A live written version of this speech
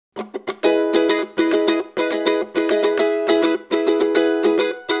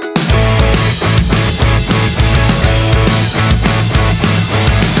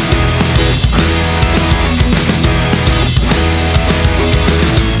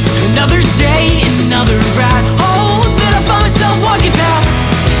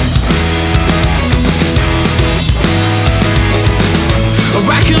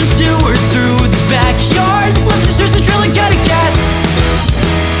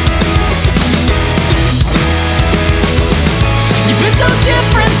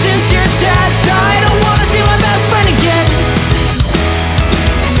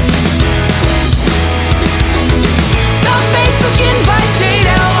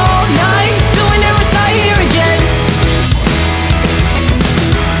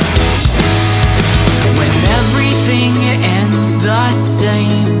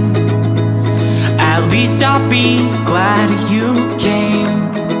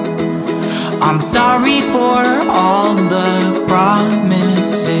I'm sorry for all the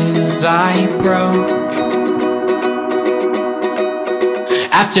promises I broke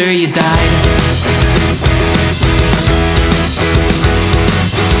after you died.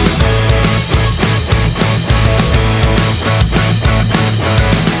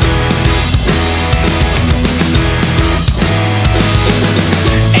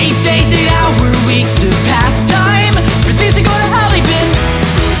 Weeks to pass time for things to go to hell even.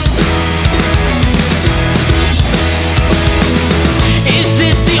 Is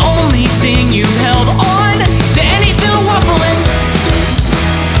this the only thing you've held on to? Anything waffling?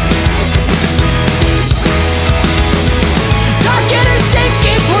 Dark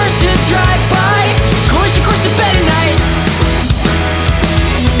interstate worse to drive by. Collision course to bed at night.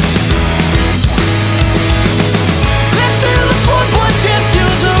 Clip through the floorboards, dip to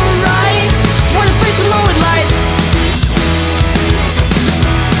the right. Swear to face the lowered lights.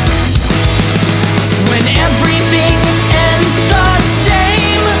 When everything ends the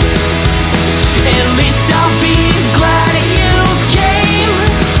same, at least I'll be glad you came.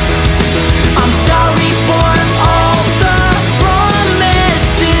 I'm sorry for all the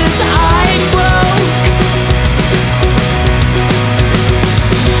promises I broke.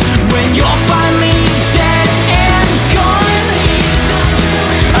 When you're finally dead and gone,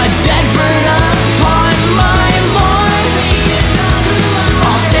 a dead bird upon my lawn,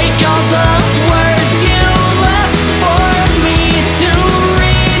 I'll take all the words you left for me to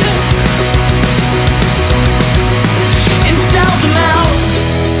read and sell them out.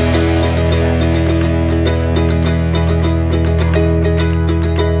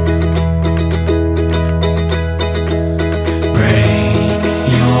 Break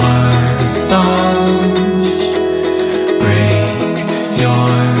your bones, break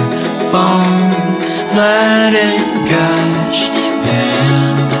your phone, let it gush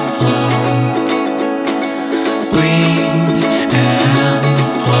and flow, bleed and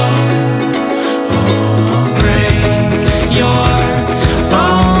flow. Oh, break your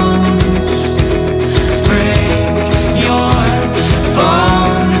bones, break your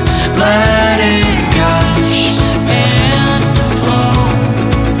phone, let it gush and flow,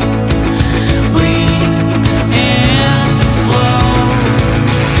 bleed and flow.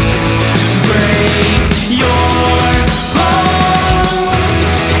 Break your bones,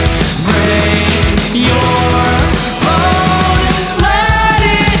 break your phone, let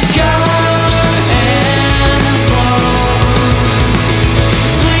it gush and flow,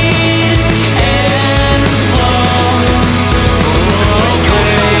 bleed and flow.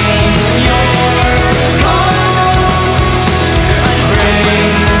 Break your bones, break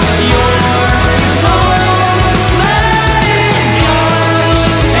your phone, let it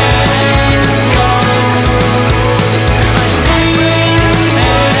gush and flow,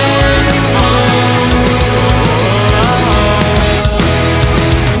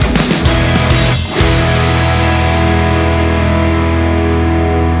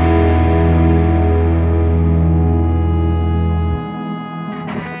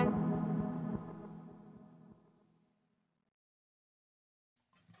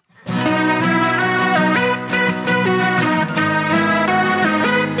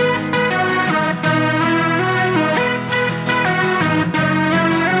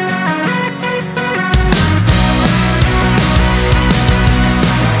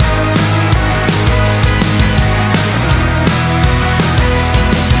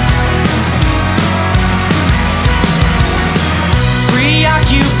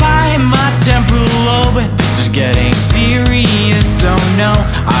 preoccupy my temporal lobe. This is getting serious, so no,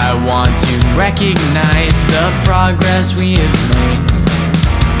 I want to recognize the progress we have made.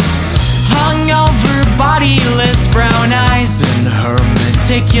 Hungover, bodiless brown eyes, and her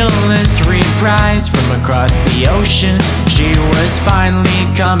meticulous reprise from across the ocean. She was finally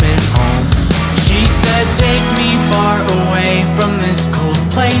coming home. She said, take me far away from this cold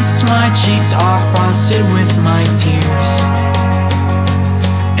place. My cheeks are frosted with my tears,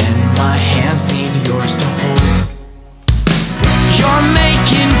 and my hands need yours to hold. You're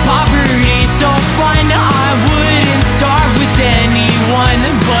making poverty so fun. I wouldn't starve with anyone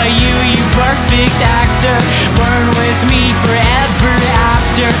but you perfect actor. Burn with me forever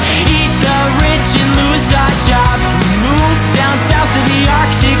after. Eat the rich and lose our jobs. Move down south to the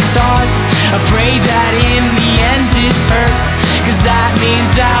Arctic thaws. I pray that in the end it hurts, 'cause that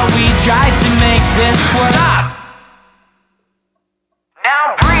means that we tried to make this work. Stop!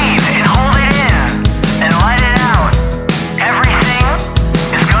 Now breathe and hold it in and let it out. Everything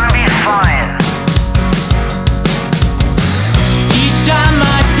is gonna be fine. Each time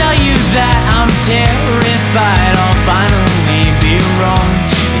I tell you that I'm terrified, I'll finally be wrong,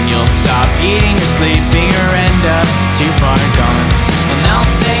 and you'll stop eating or sleeping or end up too far gone. And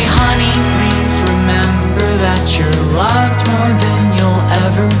I'll say, honey, please remember that you're loved more than you'll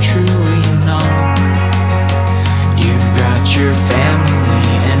ever truly know. You've got your family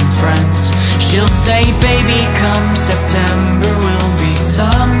and friends. She'll say, baby, come September we'll be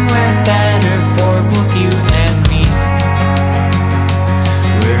somewhere better for both you and me.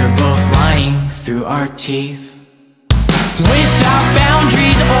 We're both lying through our teeth, without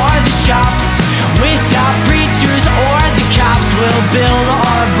boundaries or the shops, without preachers or the cops. We'll build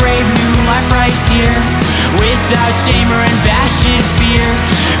our brave new life right here, without shame or unabashed fear.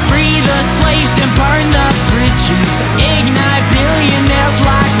 Free the slaves and burn the bridges, ignite billionaires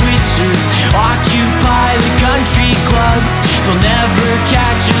like witches, occupy the country clubs. They'll never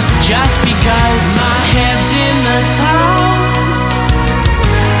catch us just because my head's in the house.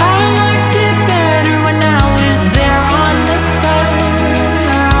 I liked it better when I was there on the ground.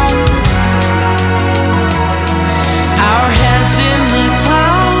 Our heads in the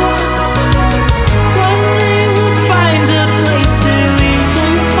clouds. One day we'll find a place that we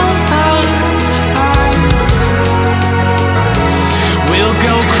can pull out. We'll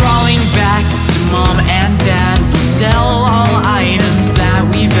go crawling back to mom and dad. We'll sell all items that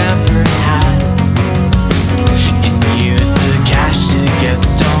we've ever had and use the cash to get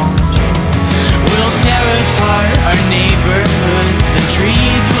stoned. We'll tear apart our neighborhoods. The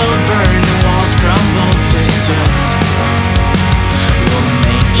trees will burn, the walls crumble to soot. We'll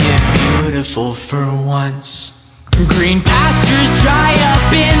make it beautiful for once. Green pastures dry up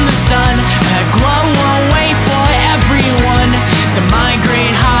in the sun, Hekla won't wait for everyone to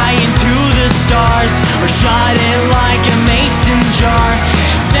migrate high into the stars, or shut it like a mason jar.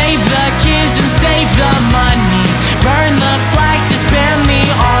 Save the kids and save the money, burn the flags, disband the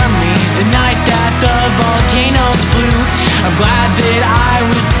army. The night that the volcanoes blew, I'm glad that I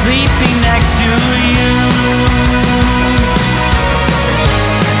was sleeping next to you.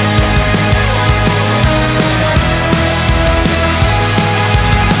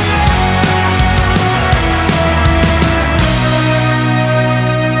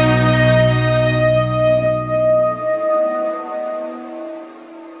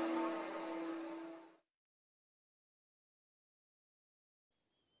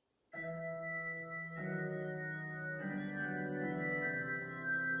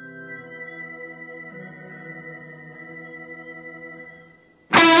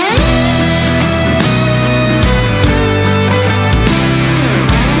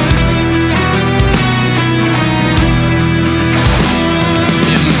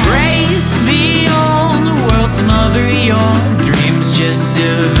 Just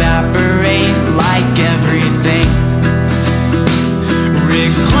evaporate like everything.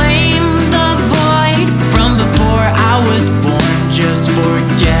 Reclaim the void from before I was born. Just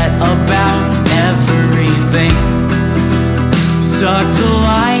forget about everything. Suck the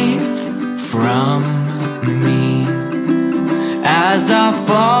life from me as I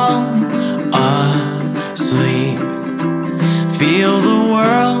fall asleep. Feel the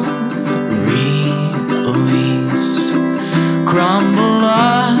world release, crumble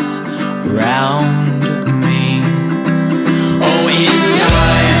around me. Oh, in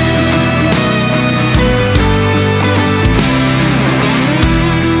time.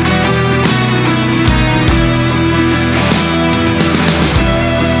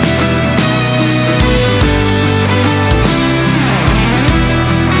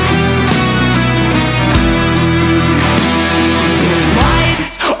 The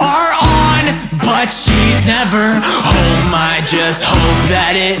lights are on, but she's never home. I just hope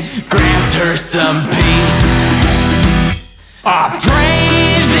that it grants her some peace. I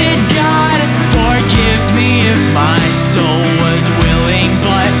pray that God forgives me if my soul was willing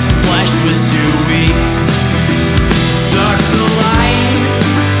but flesh was too weak. Suck the life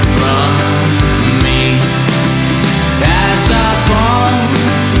from me as I fall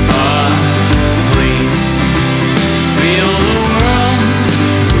asleep. Feel the world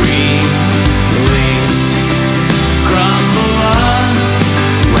release, crumble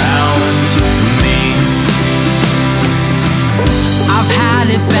around me. I've had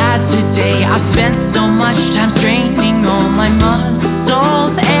it bad today. I've spent so much time straining all my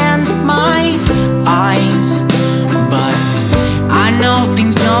muscles and my eyes, but I know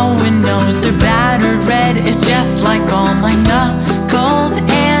things no one knows. They're battered red. It's just like all my knuckles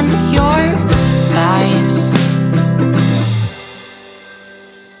and your thighs.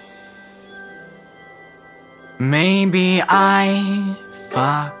 Maybe I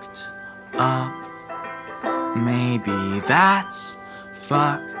fucked up. Maybe that's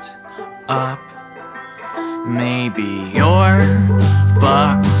fucked up. Maybe you're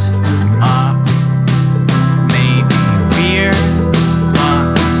fucked up.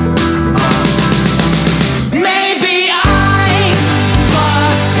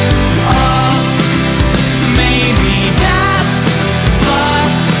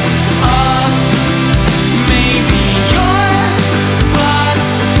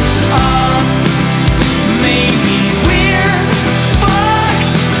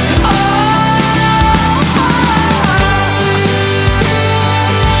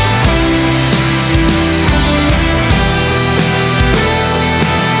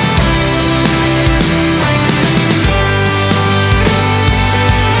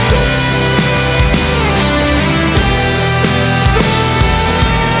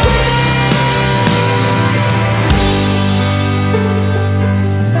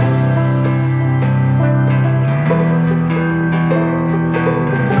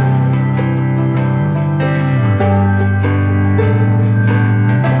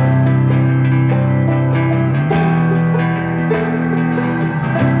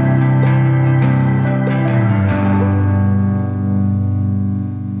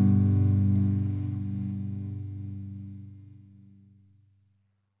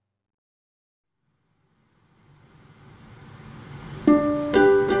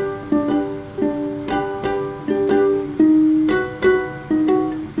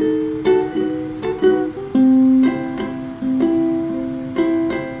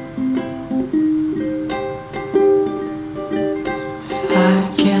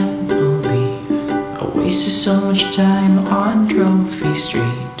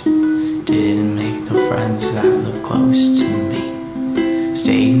 street. Didn't make no friends that lived close to me.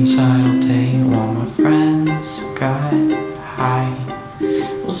 Stayed inside all day while my friends got high.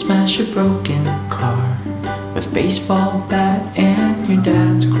 We'll smash a broken car with a baseball bat and your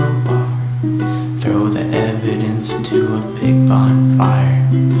dad's crowbar. Throw the evidence into a big bonfire.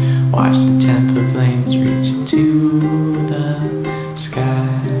 Watch the 10th of flames reach into the sky.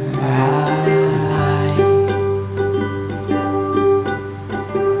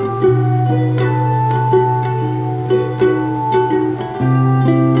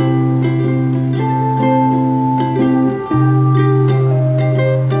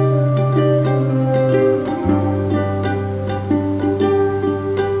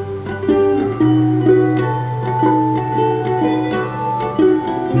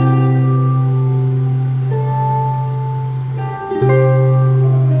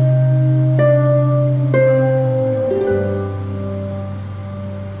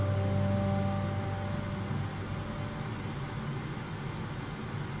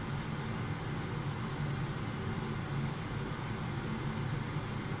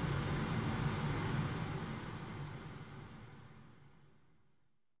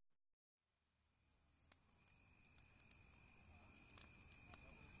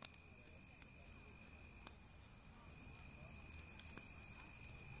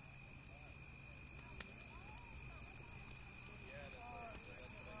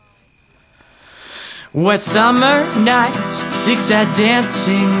 Wet summer nights, 6 at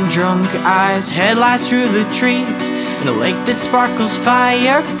dancing drunk eyes, headlights through the trees, in a lake that sparkles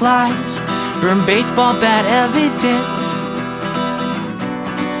fireflies. Burn baseball bat evidence,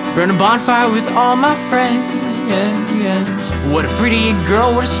 burn a bonfire with all my friends. What a pretty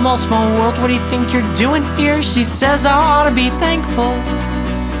girl, what a small, small world. What do you think you're doing here? She says I ought to be thankful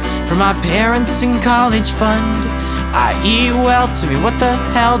for my parents and college fund. I eat well, tell me what the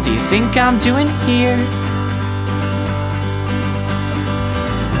hell do you think I'm doing here?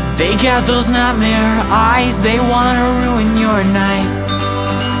 They got those nightmare eyes, they wanna ruin your night.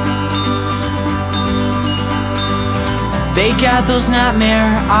 They got those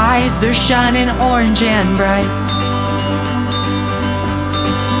nightmare eyes, they're shining orange and bright.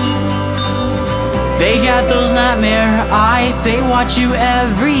 They got those nightmare eyes, they watch you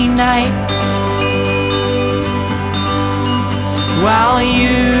every night. While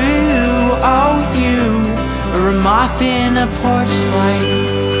you, oh you, are a moth in a porch light.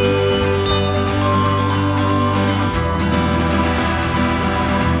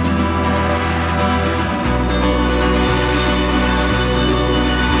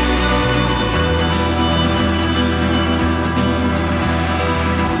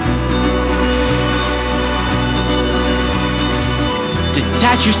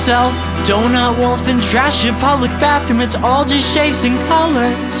 Detach yourself, donut wolf, and trash your public bathroom. It's all just shapes and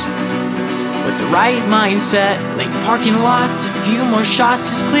colors. With the right mindset, lake parking lots, a few more shots,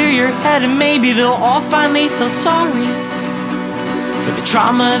 just clear your head, and maybe they'll all finally feel sorry for the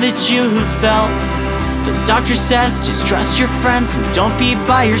trauma that you have felt. The doctor says just trust your friends and don't be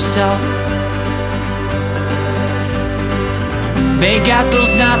by yourself. They got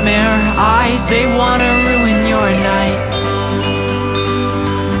those nightmare eyes, they wanna ruin your night.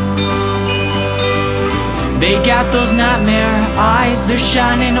 They got those nightmare eyes, they're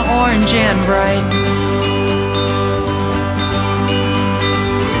shining orange and bright.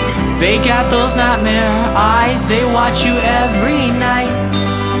 They got those nightmare eyes, they watch you every night.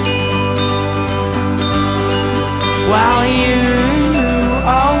 While you,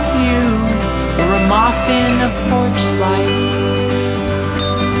 oh you, are a moth in a porch light.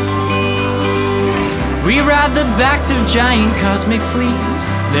 We ride the backs of giant cosmic fleas.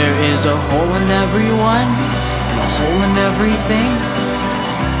 There is a hole in everyone, and a hole in everything.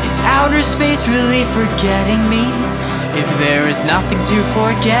 Is outer space really forgetting me? If there is nothing to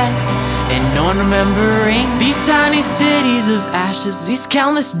forget, and no one remembering these tiny cities of ashes, these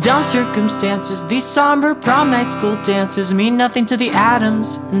countless dumb circumstances, these somber prom night school dances mean nothing to the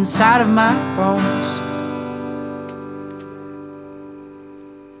atoms inside of my bones.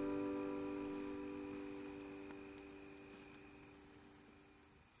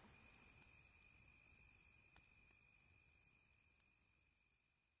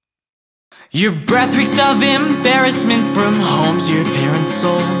 Your breath reeks of embarrassment from homes your parents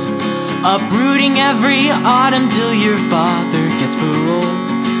sold, uprooting every autumn till your father gets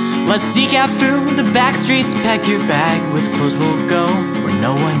paroled. Let's sneak out through the back streets, pack your bag with clothes, we'll go where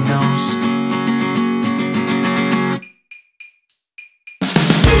no one knows.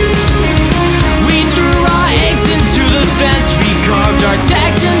 We threw our eggs into the fence, we carved our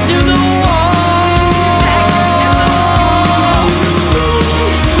tags into the wall.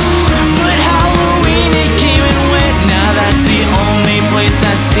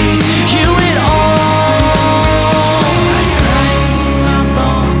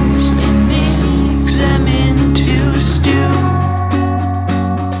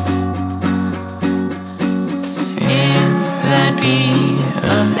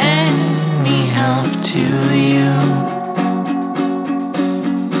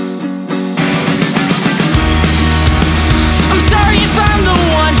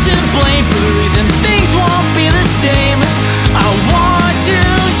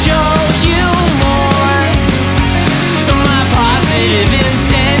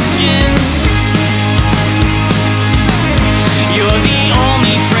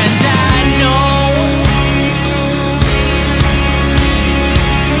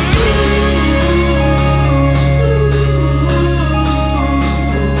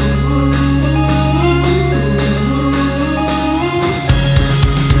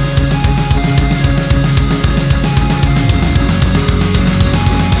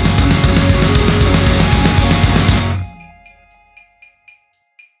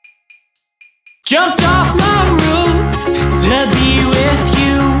 Jumped off my roof to be with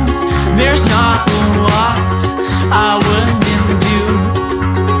you. There's not a lot I wouldn't do.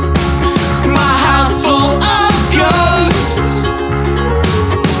 My house full of ghosts.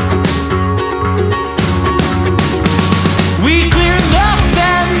 We cleared the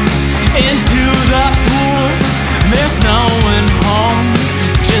fence into the pool. There's no one home,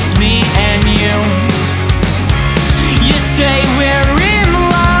 just me and you. You say we're in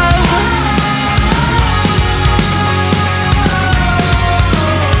love,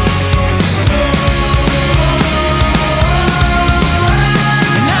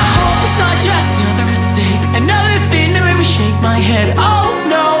 and I hope it's not just another mistake, another thing that made me shake my head. Oh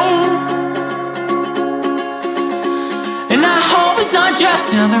no. And I hope it's not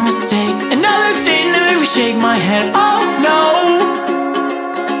just another mistake, another thing that made me shake my head. Oh no.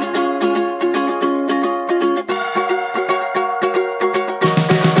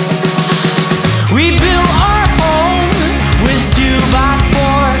 We built our home with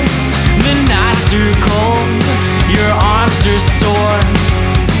 2x4s. The nights are cold, your arms are sore.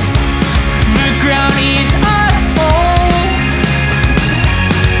 The ground eats us whole.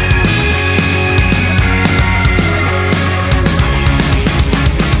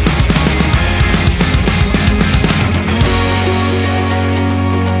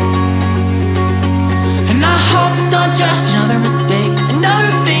 And I hope it's not just another mistake,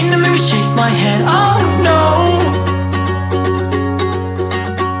 another thing that made me shake my head. Oh no.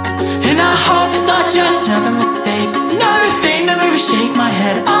 And I hope it's not just another mistake, another thing that made me shake my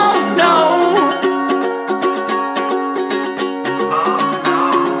head. Oh no.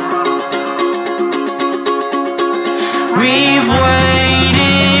 We've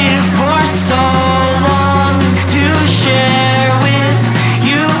waited for so long to share with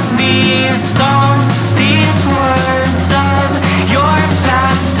you these songs, these words of your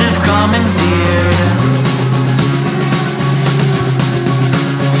past have commandeered.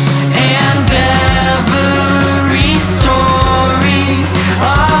 And every story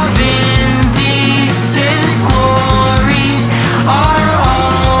of indecent glory are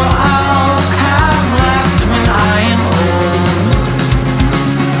all I'll have left when I am old.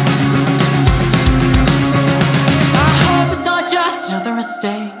 I hope it's not just another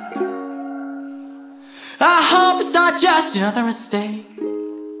mistake. I hope it's not just another mistake.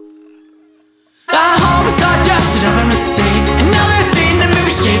 I hope it's not just another mistake, another thing that made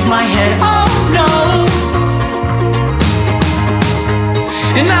me shake my head. Oh no.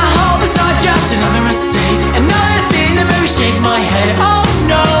 And I hope it's not just another mistake, another thing that made me shake my head. Oh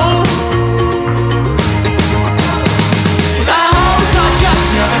no. I hope it's not just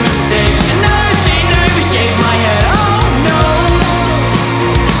another mistake, another thing that made me shake my head. Oh no.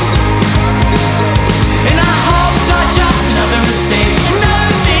 And I hope it's not just another mistake,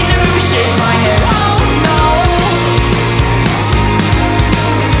 another thing that made me shake my head. Oh no.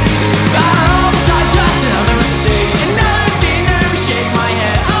 I hope it's not just another mistake, another thing that made me shake my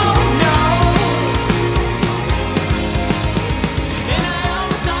head. Oh no. And I hope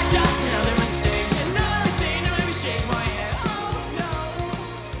it's not just another mistake, another thing that made me shake my head. Oh no. I hope it's not just another mistake, another thing that made me shake my head.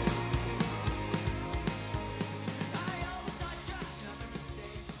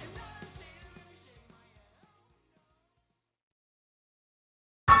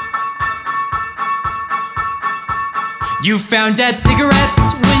 You found dead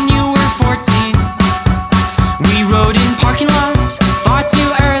cigarettes when you were 14. We rode in parking lots far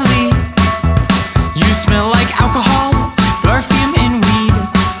too early. You smell like alcohol, perfume, and weed.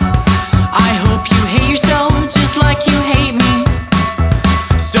 I hope you hate yourself just like you hate me.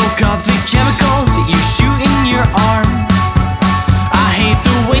 Soak up the chemicals you shoot in your arm. I hate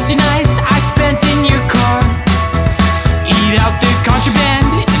the wasted nights I spent in your car. Eat out the contraband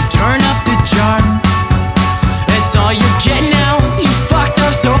and turn up the charm. That's all you get now, you fucked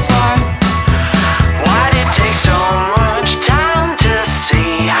up so far. Why'd it take so much time to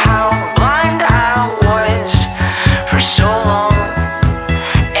see how blind I was for so long?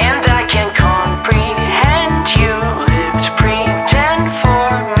 And I can't comprehend you lived pretend for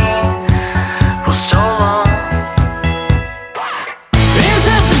me for so long. Is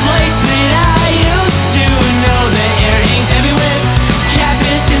this the place that I used to know? The air hangs heavy with cat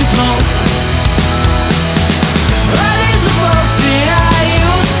piss and smoke. Are these the folks that I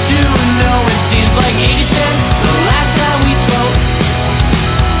used to know? It seems like ages since the last time we spoke.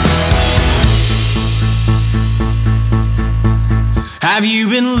 Have you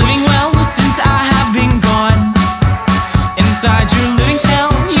been living well since I have been gone? Inside your living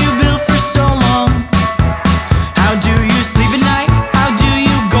hell you built for so long. How do you sleep at night? How do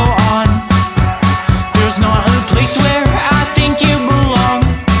you go on? There's not a place where I think you belong.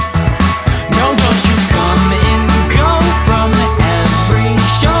 No,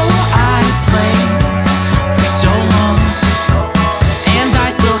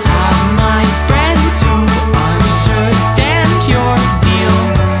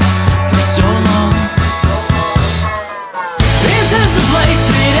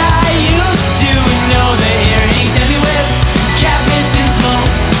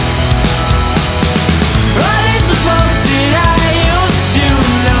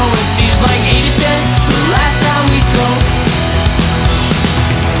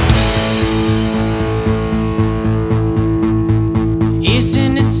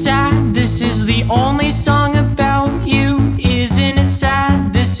 Isn't it sad? This is the only song about you. Isn't it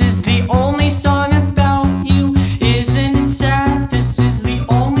sad? This is the only song about you. Isn't it sad? This is the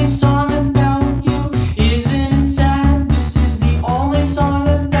only song about you. Isn't it sad? This is the only song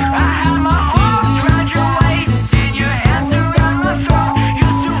about you. I had my arms around your waist and your hands around my throat.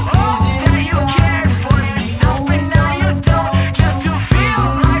 Used to hope that you cared for yourself, but now you don't. Just to feel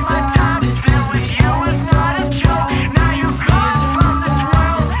like my time spent with you was not a joke. Now you're gone from this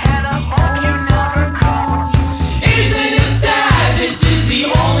world and I hope you never go. Isn't it sad? This is the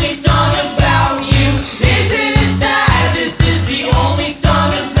only song about you. Isn't it sad? This is the only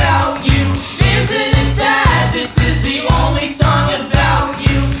song about you. Isn't it sad? This is the only song about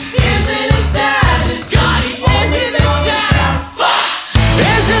you. Isn't it sad? This is the only song about. Fuck!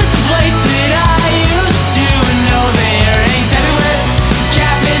 Is this the place that I used to know? The earrings everywhere,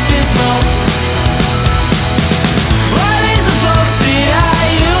 catfish and smoke. Are these the folks that I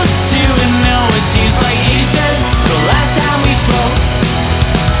used to know? It seems like 80 cents the last time we spoke.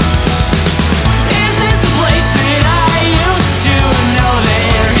 Is this the place that I used to know? The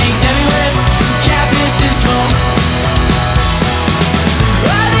earrings everywhere, catfish and smoke.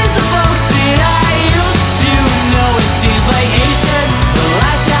 Are these the folks that I used to know? It seems like 80 cents the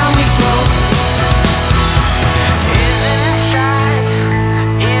last time we spoke. Isn't it sad?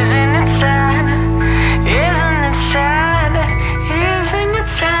 Isn't it sad? Isn't it sad? Isn't it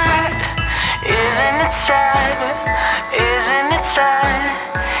sad? Isn't it sad? Isn't it sad?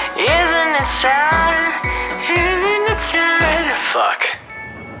 Isn't it sad? Isn't it sad? Fuck.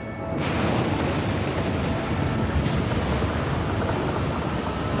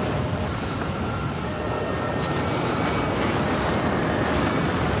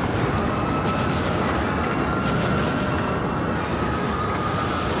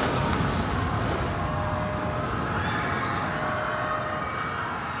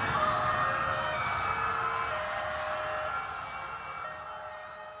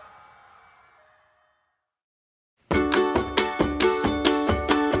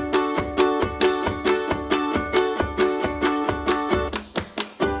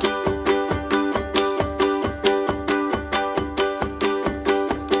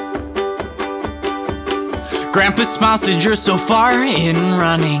 Grandpa smiles, said you're so far in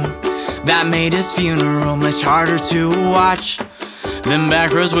running. That made his funeral much harder to watch. Them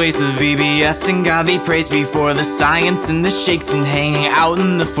back rows ways of VBS and godly praise before the science and the shakes and hanging out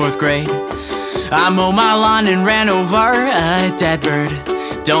in the 4th grade. I mowed my lawn and ran over a dead bird.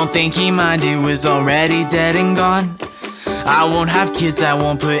 Don't think he minded, was already dead and gone. I won't have kids, I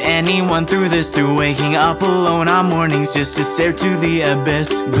won't put anyone through this. Through waking up alone on mornings just to stare to the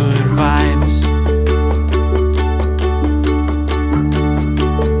abyss. Good vibes.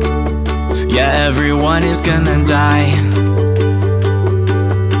 Yeah, everyone is gonna die.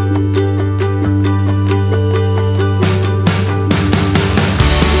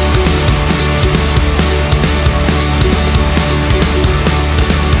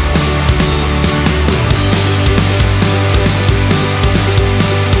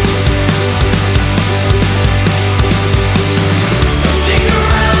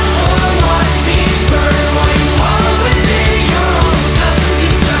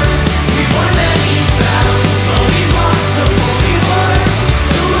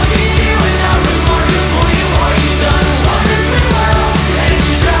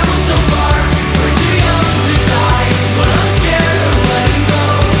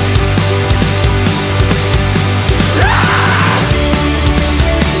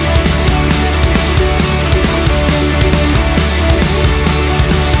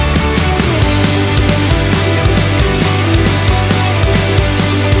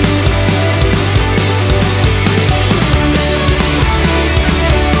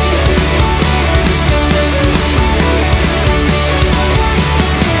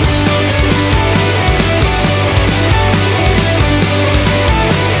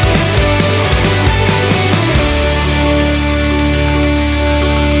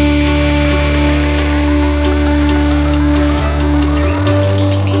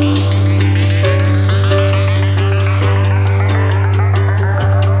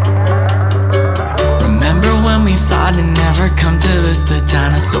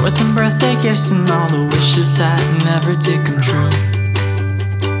 Dinosaurs and birthday gifts and all the wishes that never did come true.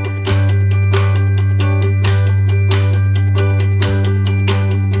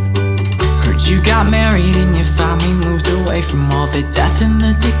 Heard you got married and your family moved away from all the death and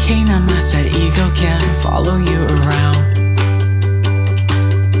the decay. Now my sad ego can't follow you around.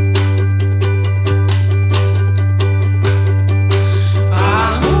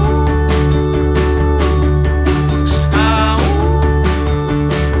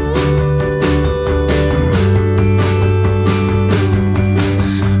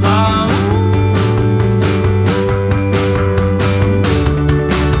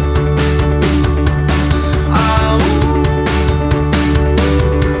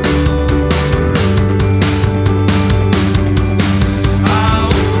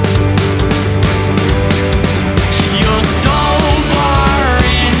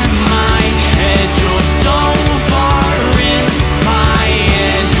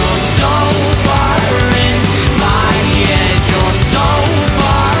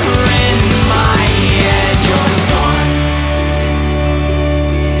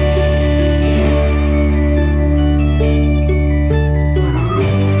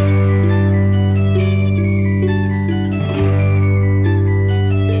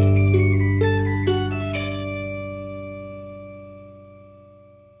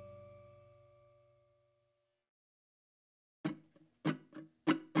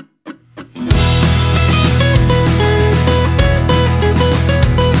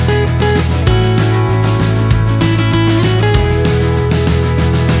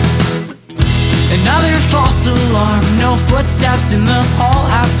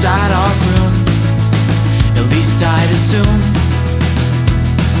 inside our room. At least I'd assume.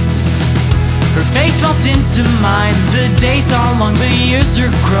 Her face melts into mine. The days are long, the years are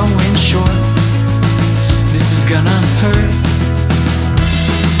growing short. This is gonna hurt.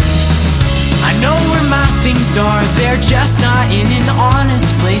 I know where my things are, they're just not in an honest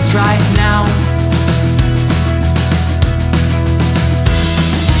place right now.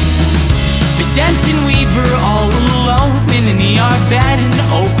 The Dentonweaver all alone in an ER bed and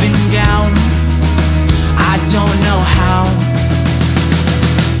open gown. I don't know how.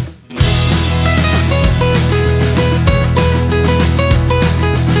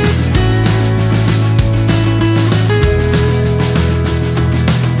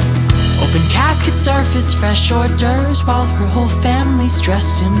 Open casket surface, fresh hors d'oeuvres, while her whole family's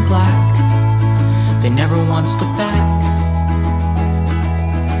dressed in black. They never once look back.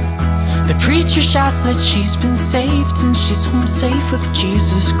 The preacher shouts that she's been saved and she's home safe with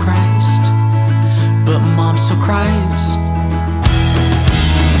Jesus Christ. But mom still cries.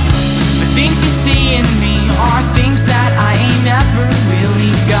 The things you see in me are things that I ain't never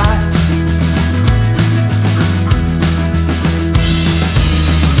really got.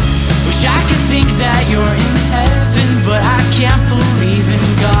 Wish I could think that you're in heaven, but I can't believe in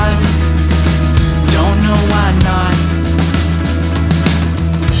God. Don't know why not.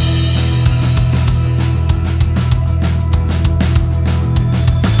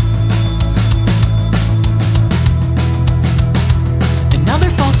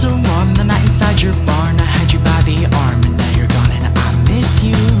 Alarm the night inside your barn. I had you by the arm and now you're gone, and I miss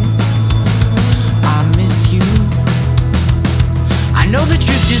you. I miss you. I know the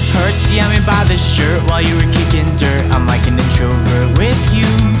truth just hurts. Yeah, I'm in by the shirt while you were kicking dirt. I'm like an introvert with you.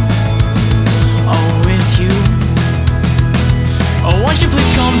 Oh, with you. Oh, won't you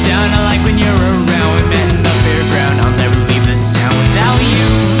please calm down? I like when you're around. We met in the fairground. I'll never leave this town without you.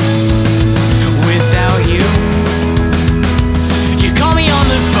 Without you. You call me on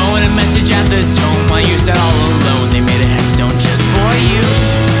the phone, a message at the tone while you sat all alone. They made a headstone just for you.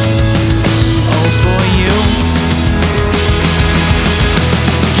 Oh, for you.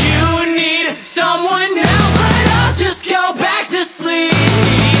 You need someone now, but I'll just go back to sleep.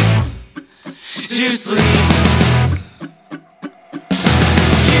 To sleep.